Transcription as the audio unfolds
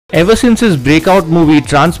Ever since his breakout movie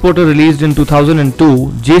Transporter released in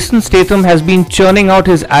 2002, Jason Statham has been churning out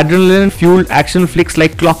his adrenaline-fueled action flicks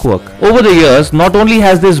like clockwork. Over the years, not only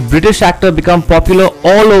has this British actor become popular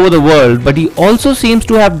all over the world, but he also seems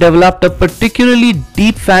to have developed a particularly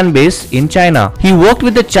deep fan base in China. He worked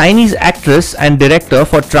with the Chinese actress and director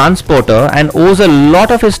for Transporter and owes a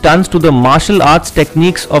lot of his stunts to the martial arts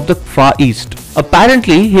techniques of the Far East.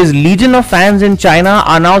 Apparently, his legion of fans in China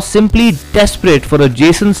are now simply desperate for a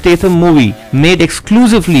Jason Statham movie made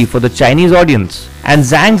exclusively for the Chinese audience. And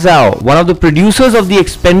Zhang Zhao, one of the producers of the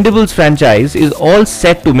Expendables franchise, is all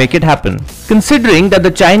set to make it happen. Considering that the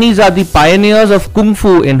Chinese are the pioneers of Kung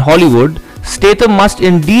Fu in Hollywood, Statham must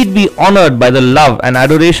indeed be honored by the love and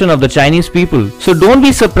adoration of the Chinese people. So don't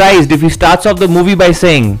be surprised if he starts off the movie by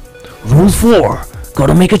saying, "Rule 4,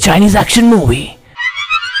 gotta make a Chinese action movie."